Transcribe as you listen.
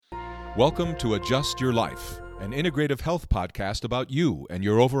Welcome to Adjust Your Life, an integrative health podcast about you and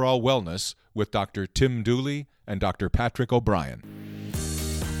your overall wellness with Dr. Tim Dooley and Dr. Patrick O'Brien.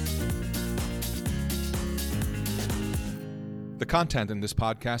 The content in this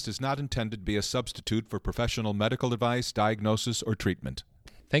podcast is not intended to be a substitute for professional medical advice, diagnosis, or treatment.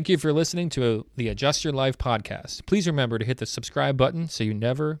 Thank you for listening to the Adjust Your Life podcast. Please remember to hit the subscribe button so you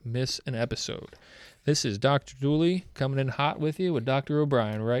never miss an episode. This is Dr. Dooley coming in hot with you with Dr.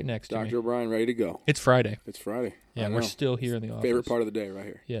 O'Brien right next to me. Dr. O'Brien ready to go. It's Friday. It's Friday. Yeah, we're still here in the office. Favorite part of the day right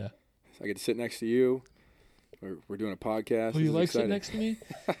here. Yeah. I get to sit next to you. We're doing a podcast. Oh, you like sitting next to me?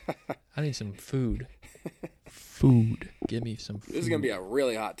 I need some food. Food. Give me some food. This is going to be a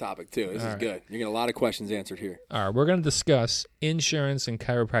really hot topic, too. This is good. You're getting a lot of questions answered here. All right, we're going to discuss insurance and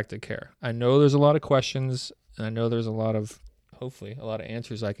chiropractic care. I know there's a lot of questions, and I know there's hopefully, a lot of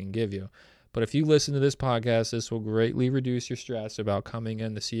answers I can give you. But if you listen to this podcast, this will greatly reduce your stress about coming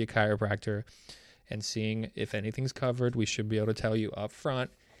in to see a chiropractor and seeing if anything's covered. We should be able to tell you up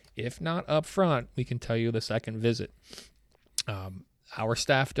front. If not up front, we can tell you the second visit. Our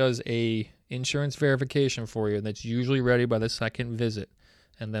staff does a insurance verification for you that's usually ready by the second visit,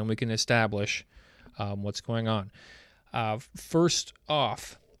 and then we can establish what's going on. First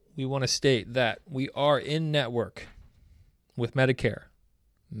off, we want to state that we are in network with Medicare,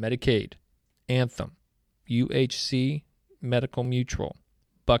 Medicaid, Anthem, UHC, Medical Mutual,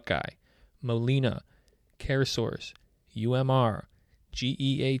 Buckeye, Molina, CareSource, UMR,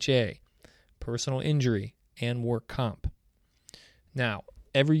 GEHA, Personal Injury, and Work Comp. Now,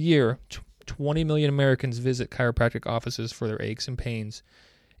 every year, 20 million Americans visit chiropractic offices for their aches and pains.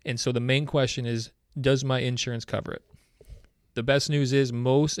 And so the main question is, does my insurance cover it? The best news is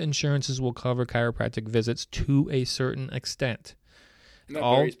most insurances will cover chiropractic visits to a certain extent. And that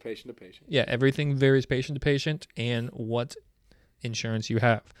varies patient to patient. Yeah, everything varies patient to patient and what insurance you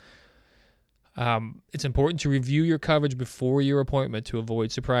have. It's important to review your coverage before your appointment to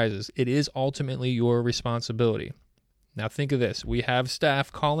avoid surprises. It is ultimately your responsibility. Now think of this. We have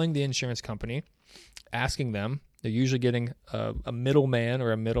staff calling the insurance company, asking them. They're usually getting a middleman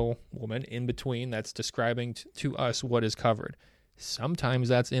or a middle woman in between that's describing to us what is covered. Sometimes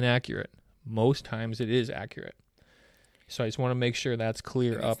that's inaccurate. Most times it is accurate. So I just want to make sure that's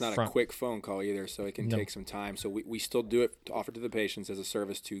clear up front. It's not a quick phone call either, so it can take some time. So we still do it to offer to the patients as a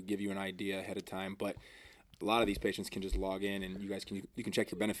service to give you an idea ahead of time. But a lot of these patients can just log in, and you can check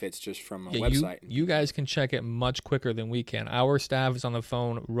your benefits just from a website. You guys can check it much quicker than we can. Our staff is on the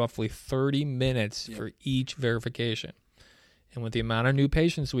phone roughly 30 minutes for each verification. And with the amount of new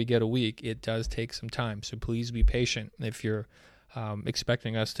patients we get a week, it does take some time. So please be patient if you're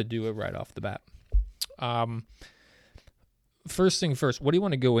expecting us to do it right off the bat. First thing first, what do you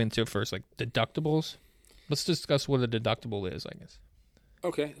want to go into first? Like deductibles? Let's discuss what a deductible is, I guess.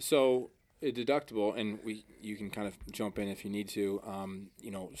 Okay, so a deductible, and you can kind of jump in if you need to.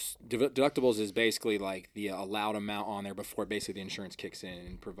 Deductibles is basically like the allowed amount on there before basically the insurance kicks in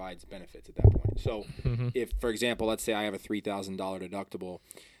and provides benefits at that point. So if, for example, let's say I have a $3,000 deductible,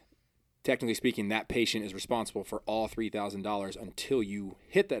 technically speaking, that patient is responsible for all $3,000 until you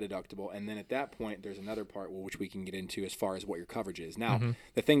hit that deductible. And then at that point, there's another part which we can get into as far as what your coverage is. Now,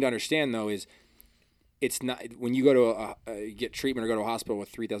 the thing to understand, though, is it's not when you go to get treatment or go to a hospital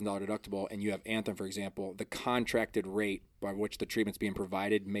with $3,000 deductible and you have Anthem, for example, the contracted rate by which the treatment's being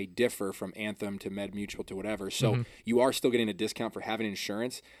provided may differ from Anthem to MedMutual to whatever. So you are still getting a discount for having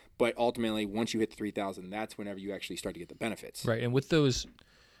insurance, but ultimately, once you hit the $3,000, that's whenever you actually start to get the benefits. Right, and with those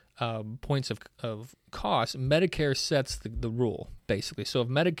points of cost, Medicare sets the rule, basically. So if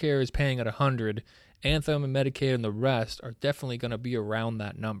Medicare is paying at 100, Anthem and Medicaid and the rest are definitely going to be around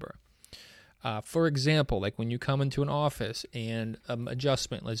that number. For example, like when you come into an office and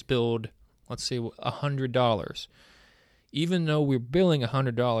adjustment, let's say $100. Even though we're billing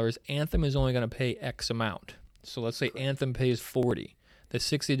 $100, Anthem is only going to pay X amount. So let's say Anthem pays $40. The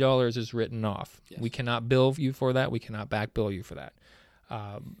 $60 is written off. Yes. We cannot bill you for that. We cannot back bill you for that.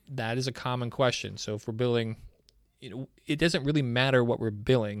 That is a common question. So if we're billing, it doesn't really matter what we're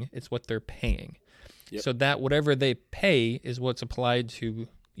billing. It's what they're paying. Yep. So that whatever they pay is what's applied to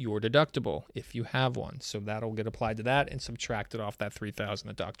your deductible if you have one. So that'll get applied to that and subtracted off that $3,000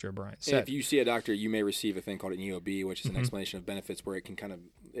 that Dr. O'Brien said. And if you see a doctor, you may receive a thing called an EOB, which is an explanation of benefits, where it can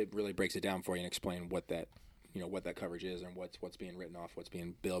it really breaks it down for you and explain what that coverage is and what's being written off, what's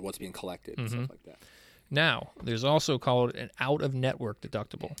being billed, what's being collected, and stuff like that. Now, there's also called an out-of-network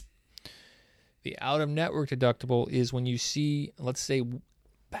deductible. The out-of-network deductible is when you see, let's say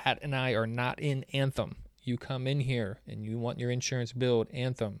Pat and I are not in Anthem. You come in here and you want your insurance billed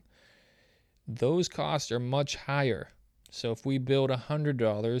Anthem. Those costs are much higher. So if we billed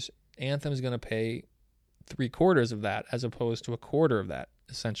 $100 Anthem's going to pay 3/4 of that as opposed to 1/4 of that,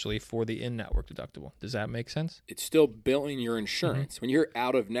 essentially, for the in-network deductible. Does that make sense? It's still billing your insurance. When you're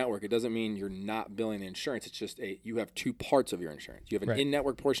out of network, it doesn't mean you're not billing the insurance. It's just you have two parts of your insurance. You have an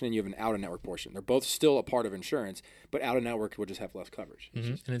in-network portion and you have an out-of-network portion. They're both still a part of insurance, but out-of-network will just have less coverage.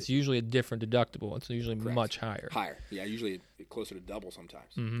 And it's usually a different deductible. It's usually much higher. Higher. Yeah, usually closer to double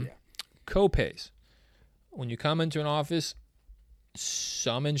sometimes. Yeah. Copays. When you come into an office,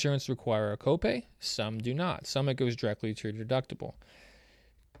 some insurance require a copay, some do not. Some it goes directly to your deductible.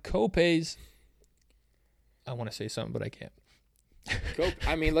 Copays, I want to say something, but I can't.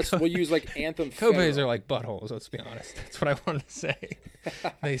 I mean, we'll use like Anthem. Copays are like buttholes, let's be honest. That's what I wanted to say.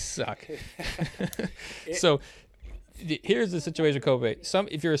 They suck. So here's the situation with copay.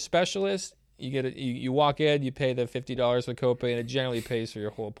 If you're a specialist, you walk in, you pay the $50 for copay, and it generally pays for your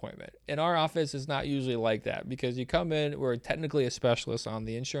whole appointment. In our office, it's not usually like that because you come in, we're technically a specialist on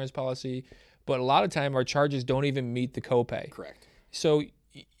the insurance policy, but a lot of time our charges don't even meet the copay. Correct. So,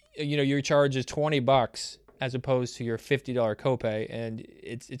 your charge is $20 as opposed to your $50 copay, and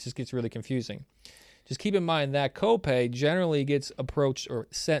it just gets really confusing. Just keep in mind that copay generally gets approached or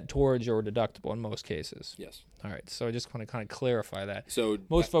sent towards your deductible in most cases. Yes. All right, so I just want to kind of clarify that. So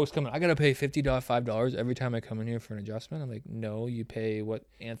most folks come in, I got to pay $5 every time I come in here for an adjustment. I'm like, no, you pay what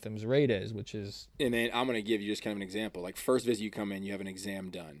Anthem's rate is, which is... And then I'm going to give you just kind of an example. Like first visit you come in, you have an exam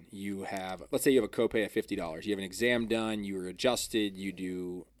done. Let's say you have a copay of $50. You have an exam done, you were adjusted, you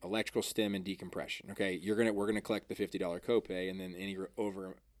do electrical stim and decompression. Okay, we're going to collect the $50 copay, and then any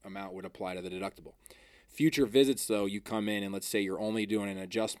over amount would apply to the deductible. Future visits, though, you come in and let's say you're only doing an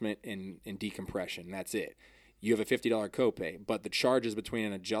adjustment and decompression. That's it. You have a $50 copay, but the charges between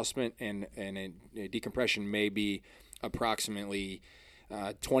an adjustment and a decompression may be approximately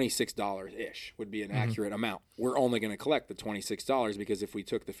 $26-ish would be an accurate amount. We're only going to collect the $26 because if we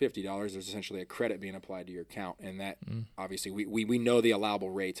took the $50, there's essentially a credit being applied to your account, and that obviously we know the allowable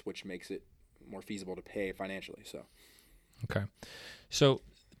rates, which makes it more feasible to pay financially. So, okay, so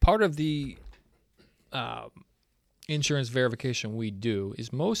part of the insurance verification we do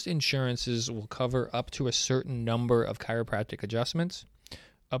is most insurances will cover up to a certain number of chiropractic adjustments,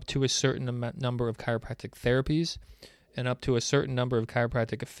 up to a certain number of chiropractic therapies, and up to a certain number of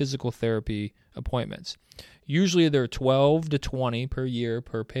chiropractic physical therapy appointments. Usually they're 12 to 20 per year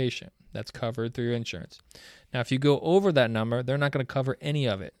per patient. That's covered through your insurance. Now, if you go over that number, they're not going to cover any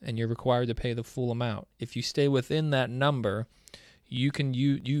of it, and you're required to pay the full amount. If you stay within that number, you can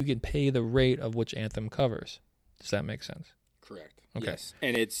pay the rate of which Anthem covers. Does that make sense? Correct. Okay. Yes.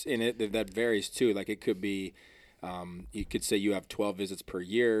 And that varies too. Like it could be, you could say you have 12 visits per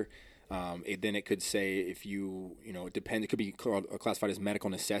year. Then it could say if it depends. It could be classified as medical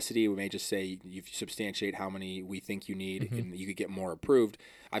necessity. We may just say you substantiate how many we think you need, and you could get more approved.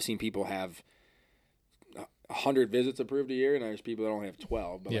 I've seen people have 100 visits approved a year, and there's people that only have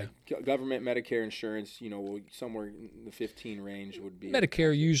 12. But like government, Medicare insurance, somewhere in the 15 range would be.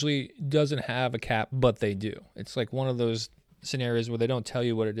 Medicare usually doesn't have a cap, but they do. It's like one of those scenarios where they don't tell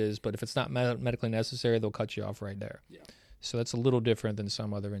you what it is, but if it's not medically necessary, they'll cut you off right there. Yeah. So that's a little different than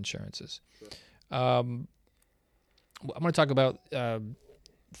some other insurances. Sure. I'm going to talk about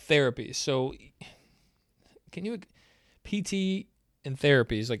therapy. So can you PT and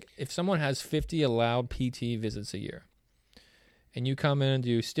therapies, like if someone has 50 allowed PT visits a year and you come in and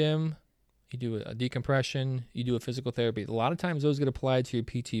do stim, you do a decompression, you do a physical therapy, a lot of times those get applied to your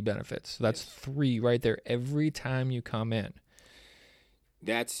PT benefits. So that's 3 right there every time you come in.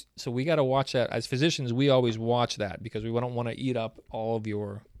 So we got to watch that. As physicians, we always watch that because we don't want to eat up all of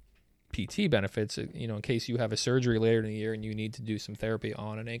your PT benefits, in case you have a surgery later in the year and you need to do some therapy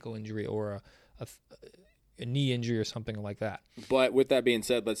on an ankle injury or a knee injury or something like that. But with that being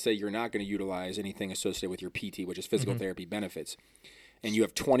said, let's say you're not going to utilize anything associated with your PT, which is physical therapy benefits, and you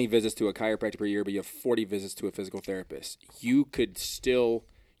have 20 visits to a chiropractor per year, but you have 40 visits to a physical therapist. You could still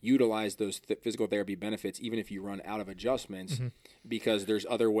utilize those physical therapy benefits even if you run out of adjustments because there's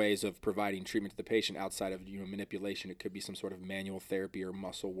other ways of providing treatment to the patient outside of manipulation. It could be some sort of manual therapy or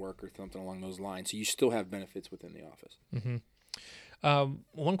muscle work or something along those lines. So you still have benefits within the office.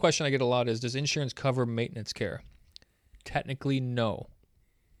 One question I get a lot is, does insurance cover maintenance care? Technically, no.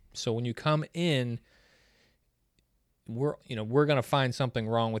 So when you come in, we're going to find something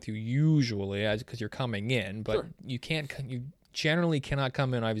wrong with you usually because you're coming in, but you generally cannot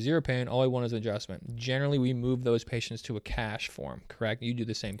come in, I have zero pain, all I want is an adjustment. Generally, we move those patients to a cash form, correct? You do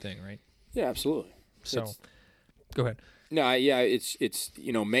the same thing, right? Yeah, absolutely. So, go ahead. No, yeah, it's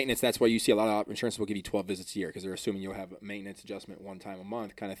maintenance. That's why you see a lot of insurance will give you 12 visits a year because they're assuming you'll have a maintenance adjustment one time a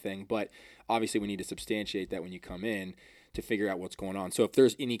month kind of thing. But obviously, we need to substantiate that when you come in. to figure out what's going on. So if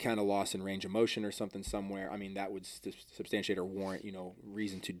there's any kind of loss in range of motion or something somewhere, I mean, that would substantiate or warrant,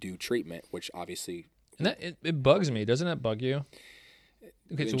 reason to do treatment, which obviously. And that it bugs me. Doesn't that bug you?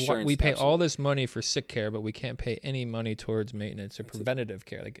 Okay, so we pay all this money for sick care, but we can't pay any money towards maintenance or preventative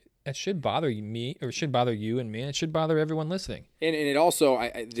care. Like, that should bother me, or it should bother you and me, and it should bother everyone listening. And it also,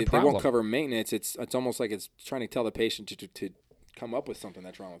 they won't cover maintenance. It's almost like it's trying to tell the patient to come up with something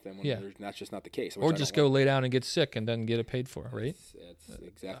that's wrong with them when that's just not the case. Or just go lay down and get sick and then get it paid for, right? That's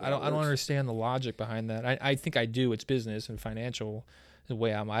exactly. I don't understand the logic behind that. I think I do. It's business and financial, the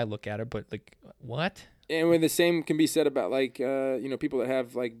way I look at it. But like, what? And when the same can be said about like people that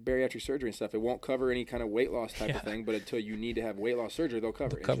have like bariatric surgery and stuff, it won't cover any kind of weight loss type of thing. But until you need to have weight loss surgery, they'll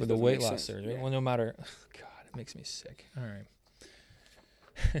cover it. Cover the weight loss surgery. Yeah. Well, no matter. God, it makes me sick. All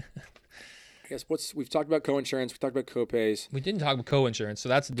right. I guess we've talked about coinsurance, we talked about copays. We didn't talk about coinsurance, so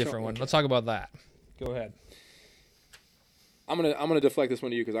that's a different one. Let's talk about that. Go ahead. I'm gonna deflect this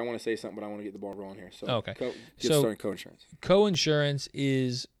one to you because I want to say something, but I want to get the ball rolling here. So okay. Get started coinsurance. Coinsurance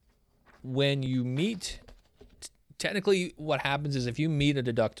is when you meet. Technically, what happens is if you meet a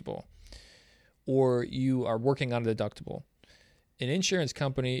deductible, or you are working on a deductible, an insurance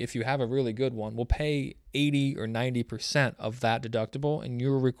company, if you have a really good one, will pay 80 or 90% of that deductible, and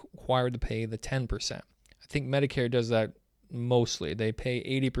you're required to pay the 10%. I think Medicare does that mostly. They pay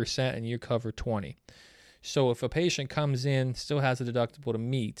 80% and you cover 20%. So if a patient comes in, still has a deductible to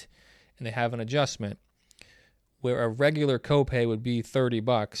meet, and they have an adjustment, where a regular copay would be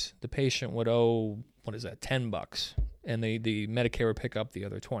 $30, the patient would owe, $10, and the Medicare would pick up the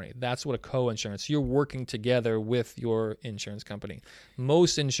other 20. That's what a co-insurance. You're working together with your insurance company.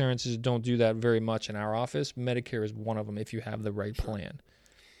 Most insurances don't do that very much in our office. Medicare is one of them if you have the right plan.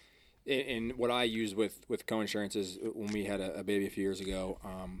 And what I use with coinsurance is when we had a baby a few years ago,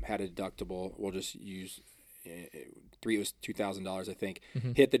 had a deductible. We'll just use it was $2,000, I think.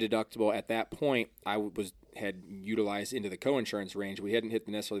 Mm-hmm. Hit the deductible. At that point, I had utilized into the coinsurance range. We hadn't hit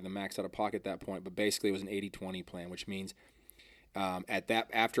necessarily the max out of pocket at that point, but basically it was an 80-20 plan, which means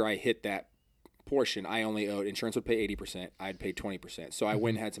after I hit that portion, I only owed, insurance would pay 80%, I'd pay 20%. So I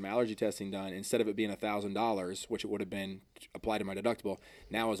went and had some allergy testing done. Instead of it being $1,000, which it would have been applied to my deductible,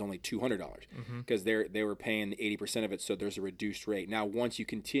 now it was only $200 because they were paying 80% of it, so there's a reduced rate. Now, once you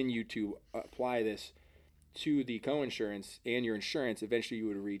continue to apply this to the coinsurance and your insurance, eventually you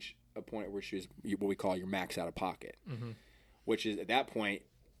would reach a point which is what we call your max out of pocket, which is at that point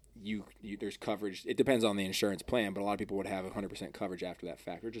you there's coverage. It depends on the insurance plan, but a lot of people would have 100% coverage after that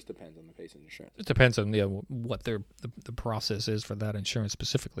factor. It just depends on the patient's insurance. It depends on what the process is for that insurance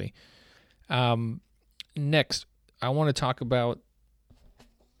specifically. Next, I want to talk about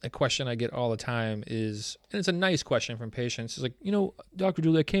a question I get all the time is, and it's a nice question from patients. It's like, Dr.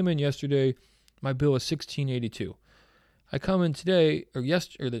 Dooley, I came in yesterday. My bill is $1,682. I come in today or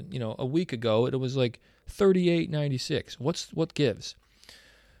a week ago, it was like $38.96. What gives?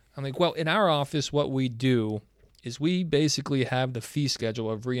 I'm like, well, in our office, what we do is we basically have the fee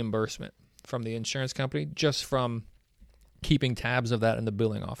schedule of reimbursement from the insurance company just from keeping tabs of that in the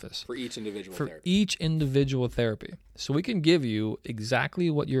billing office. For each individual for therapy. Each individual therapy. So we can give you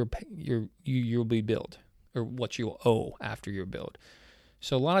exactly what you'll be billed or what you'll owe after you're billed.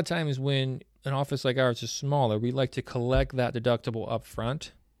 So a lot of times when an office like ours is smaller, we like to collect that deductible up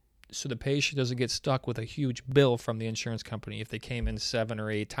front so the patient doesn't get stuck with a huge bill from the insurance company if they came in 7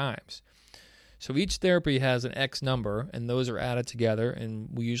 or 8 times. So each therapy has an X number, and those are added together, and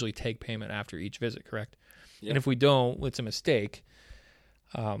we usually take payment after each visit, correct? Yep. And if we don't, it's a mistake,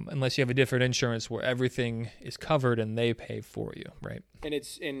 unless you have a different insurance where everything is covered and they pay for you, right?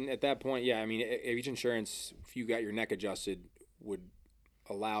 And at that point, yeah, I mean, each insurance, if you got your neck adjusted, would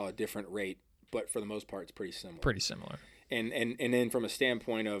allow a different rate, but for the most part, it's pretty similar. Pretty similar. And then from a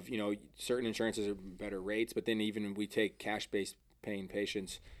standpoint of, certain insurances are better rates, but then even we take cash-based paying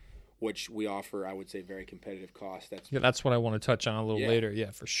patients, which we offer, I would say, very competitive costs. That's what I want to touch on a little later.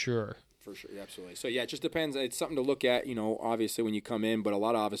 Yeah, for sure. For sure, absolutely. So, yeah, it just depends. It's something to look at, obviously when you come in, but a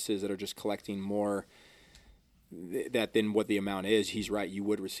lot of offices that are just collecting more than what the amount is, he's right, you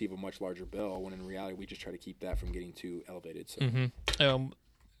would receive a much larger bill, when in reality we just try to keep that from getting too elevated. So.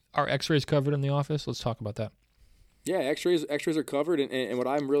 Are x-rays covered in the office? Let's talk about that. Yeah, x-rays are covered, and what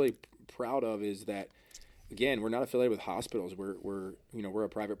I'm really proud of is that, again, we're not affiliated with hospitals. We're a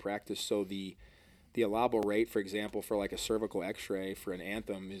private practice, so the allowable rate, for example, for like a cervical x-ray for an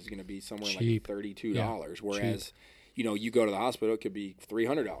Anthem is going to be somewhere cheap. Like $32, whereas cheap. You go to the hospital, it could be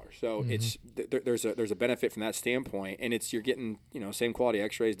 $300. So it's there's a benefit from that standpoint, and you're getting same quality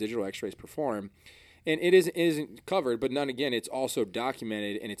x-rays, digital x-rays performed. And it isn't covered, but none again. It's also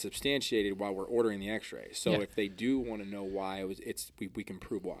documented and it's substantiated while we're ordering the X-ray. So if they do want to know why we can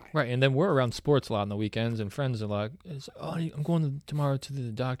prove why. Right, and then we're around sports a lot on the weekends, and friends a lot. I'm going tomorrow to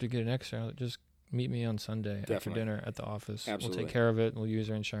the doctor to get an X-ray. Just meet me on Sunday after dinner at the office. Absolutely. We'll take care of it. We'll use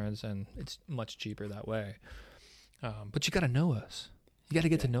our insurance, and it's much cheaper that way. But you got to know us. You got to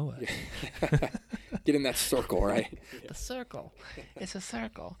get to know us. Get in that circle, right? The circle. It's a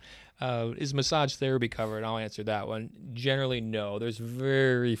circle. Is massage therapy covered? I'll answer that one. Generally, no. There's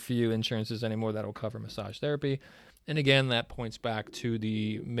very few insurances anymore that will cover massage therapy. And again, that points back to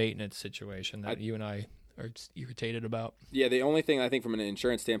the maintenance situation that you and I are irritated about. Yeah, the only thing I think from an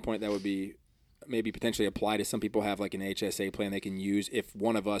insurance standpoint that would be maybe potentially apply to some people have like an HSA plan they can use. If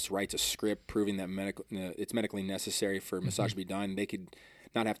one of us writes a script proving that it's medically necessary for massage to be done, they could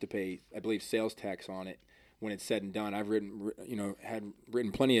not have to pay, I believe, sales tax on it when it's said and done. I've had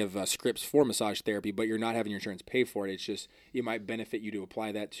written plenty of scripts for massage therapy, but you're not having your insurance pay for it. It's just it might benefit you to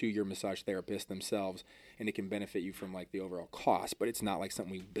apply that to your massage therapist themselves, and it can benefit you from like the overall cost. But it's not like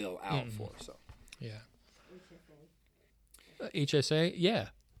something we bill out for. So HSA,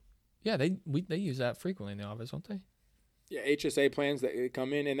 yeah, they use that frequently in the office, don't they? Yeah, HSA plans that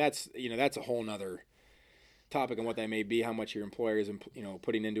come in, and that's a whole nother topic on what that may be, how much your employer is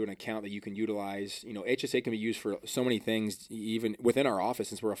putting into an account that you can utilize. HSA can be used for so many things, even within our office,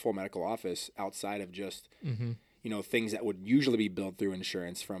 since we're a full medical office, outside of just things that would usually be billed through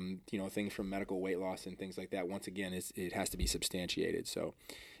insurance, from things from medical weight loss and things like that. Once again, it has to be substantiated. So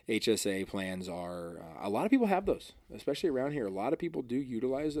HSA plans are a lot of people have those, especially around here. A lot of people do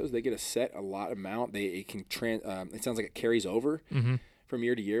utilize those. They get a set amount. It sounds like it carries over from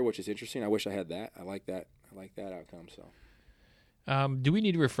year to year, which is interesting. I wish I had that. I like that outcome. So, do we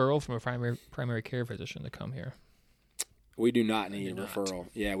need a referral from a primary care physician to come here? We do not need a referral.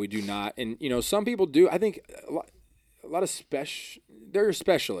 Yeah, we do not. And some people do. I think a lot of there are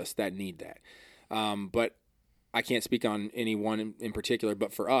specialists that need that. But I can't speak on anyone in particular.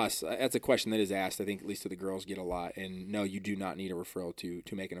 But for us, that's a question that is asked. I think at least to the girls get a lot. And no, you do not need a referral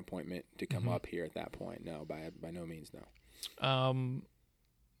to make an appointment to come up here at that point. No, by no means, no.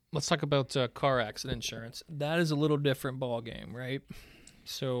 Let's talk about car accident insurance. That is a little different ballgame, right?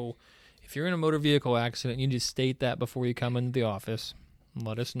 So if you're in a motor vehicle accident, you need to state that before you come into the office.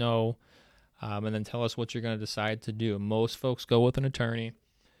 Let us know, and then tell us what you're going to decide to do. Most folks go with an attorney,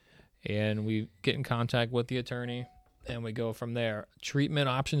 and we get in contact with the attorney, and we go from there. Treatment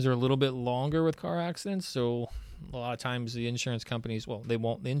options are a little bit longer with car accidents, so a lot of times the insurance companies, they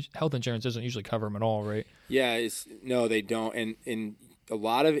won't. Health insurance doesn't usually cover them at all, right? Yeah, no, they don't. And a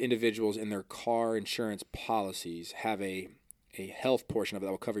lot of individuals in their car insurance policies have a health portion of it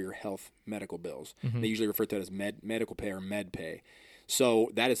that will cover your health medical bills. They usually refer to it as medical pay or med pay. So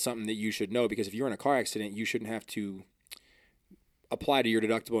that is something that you should know, because if you're in a car accident, you shouldn't have to apply to your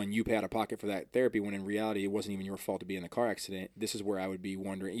deductible and you pay out of pocket for that therapy, when in reality it wasn't even your fault to be in the car accident. This is where I would be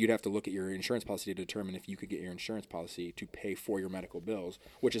wondering, you'd have to look at your insurance policy to determine if you could get your insurance policy to pay for your medical bills,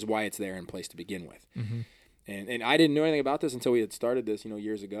 which is why it's there in place to begin with. And I didn't know anything about this until we had started this,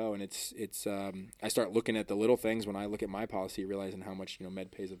 years ago. And it's I start looking at the little things when I look at my policy, realizing how much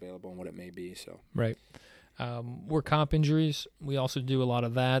med pay is available and what it may be. So right, we're comp injuries. We also do a lot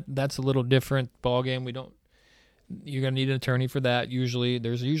of that. That's a little different ballgame. You're gonna need an attorney for that.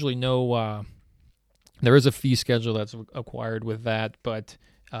 There's usually no. There is a fee schedule that's acquired with that, but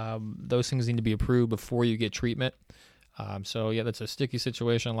those things need to be approved before you get treatment. So that's a sticky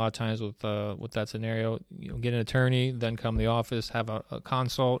situation a lot of times with that scenario. Get an attorney, then come to the office, have a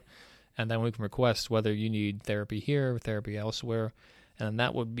consult, and then we can request whether you need therapy here or therapy elsewhere. And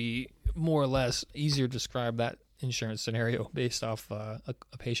that would be more or less easier to describe that insurance scenario based off a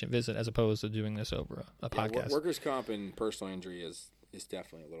patient visit, as opposed to doing this over a podcast. Workers' comp and personal injury is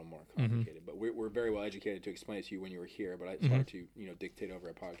definitely a little more complicated, but we're very well educated to explain it to you when you were here. But it's hard to dictate over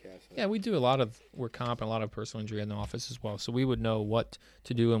a podcast. Yeah, we do a lot of work comp and a lot of personal injury in the office as well, so we would know what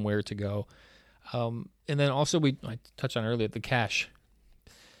to do and where to go. And then also I touched on earlier the cash.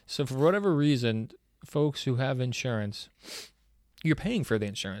 So for whatever reason, folks who have insurance, you're paying for the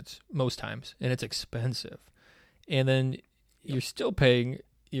insurance most times, and it's expensive, and then you're still paying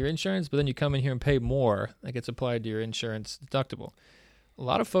your insurance, but then you come in here and pay more that gets applied to your insurance deductible. A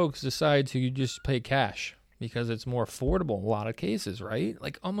lot of folks decide to just pay cash because it's more affordable in a lot of cases, right?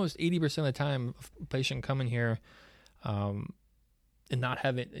 Like almost 80% of the time, a patient come in here and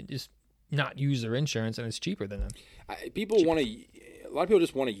just not use their insurance, and it's cheaper than them. A lot of people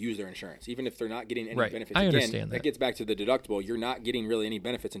just want to use their insurance, even if they're not getting any benefits. I understand that gets back to the deductible. You're not getting really any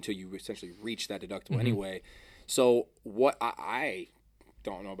benefits until you essentially reach that deductible anyway. So what I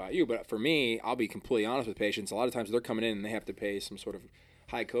don't know about you, but for me, I'll be completely honest with patients. A lot of times they're coming in and they have to pay some sort of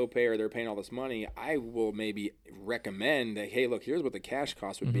high copay or they're paying all this money. I will maybe recommend that, hey, look, here's what the cash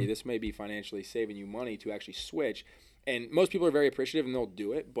cost would be. This may be financially saving you money to actually switch. And most people are very appreciative and they'll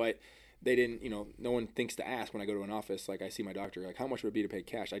do it, but they didn't, no one thinks to ask when I go to an office, like I see my doctor, like how much would it be to pay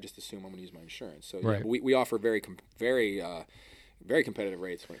cash? I just assume I'm going to use my insurance. So right. we offer very competitive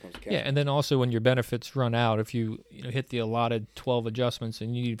rates when it comes to cash. Yeah, and then also when your benefits run out, if you hit the allotted 12 adjustments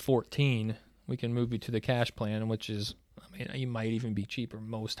and you need 14, we can move you to the cash plan, which is, you might even be cheaper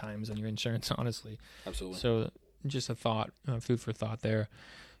most times than your insurance, honestly. Absolutely. So just a thought, food for thought there.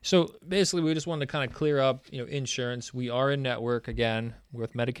 So basically, we just wanted to kind of clear up, insurance. We are in network again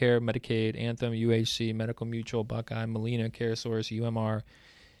with Medicare, Medicaid, Anthem, UHC, Medical Mutual, Buckeye, Molina, CareSource, UMR,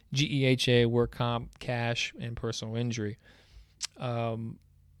 GEHA, Work Comp, Cash, and Personal Injury. I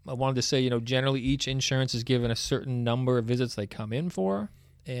wanted to say, generally each insurance is given a certain number of visits they come in for,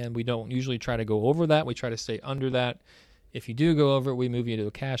 and we don't usually try to go over that. We try to stay under that. If you do go over it, we move you to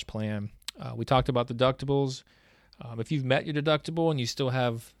a cash plan. We talked about deductibles. If you've met your deductible and you still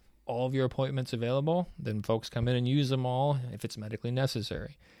have all of your appointments available, then folks come in and use them all if it's medically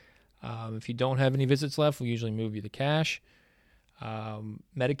necessary. If you don't have any visits left, we usually move you to cash.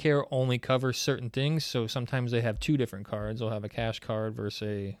 Medicare only covers certain things, so sometimes they have two different cards. They'll have a cash card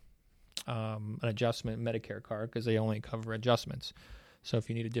versus an adjustment Medicare card because they only cover adjustments. So if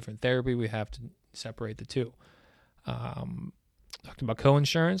you need a different therapy, we have to separate the two. Talked about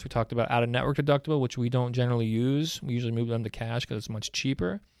co-insurance. We talked about out-of-network deductible, which we don't generally use. We usually move them to cash because it's much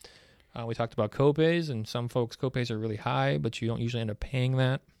cheaper. We talked about copays, and some folks' copays are really high, but you don't usually end up paying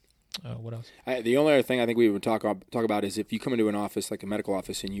that. What else? The only other thing I think we would talk about is if you come into an office, like a medical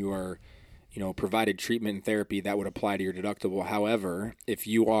office, and you are, provided treatment and therapy, that would apply to your deductible. However, if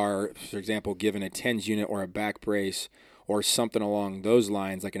you are, for example, given a TENS unit or a back brace or something along those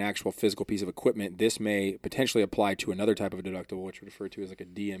lines, like an actual physical piece of equipment, this may potentially apply to another type of deductible, which we refer to as like a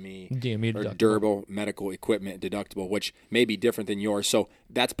DME or deductible. Durable Medical Equipment deductible, which may be different than yours. So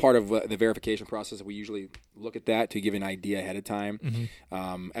that's part of the verification process. We usually look at that to give an idea ahead of time,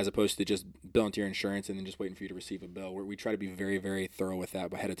 as opposed to just billing to your insurance and then just waiting for you to receive a bill. We try to be very, very thorough with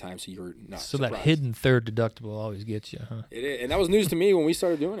that ahead of time, so you're not surprised. That hidden third deductible always gets you, huh? It is, and that was news to me when we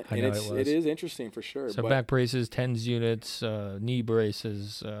started doing it. I know it was. It is interesting for sure. So back braces, TENS units, knee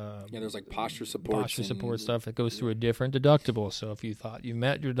braces. There's like posture support. Posture support stuff. It goes through a different deductible. So if you thought you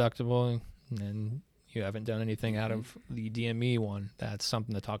met your deductible and you haven't done anything out of the DME one, that's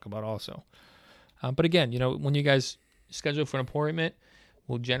something to talk about also. But again, when you guys schedule for an appointment,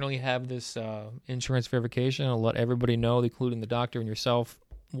 we'll generally have this insurance verification. I'll let everybody know, including the doctor and yourself,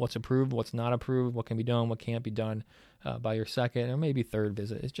 what's approved, what's not approved, what can be done, what can't be done by your second or maybe third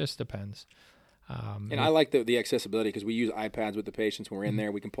visit. It just depends. And I like the accessibility because we use iPads with the patients. When we're in there,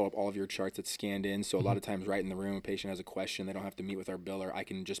 we can pull up all of your charts that's scanned in. So a lot of times right in the room, a patient has a question. They don't have to meet with our biller. I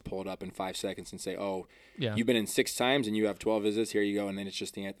can just pull it up in 5 seconds and say, you've been in 6 times and you have 12 visits. Here you go. And then it's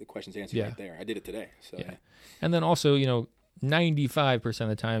just the question's answered right there. I did it today. So yeah. And then also, 95% of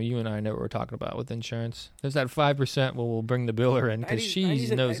the time, you and I know what we're talking about with insurance. There's that 5% where we'll bring the biller in because she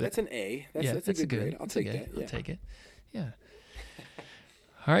knows it. That's an A. That's a good grade. I'll take that. I'll take it. Yeah.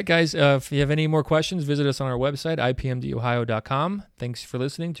 All right, guys. If you have any more questions, visit us on our website, ipmdohio.com. Thanks for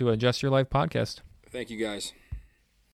listening to Adjust Your Life podcast. Thank you, guys.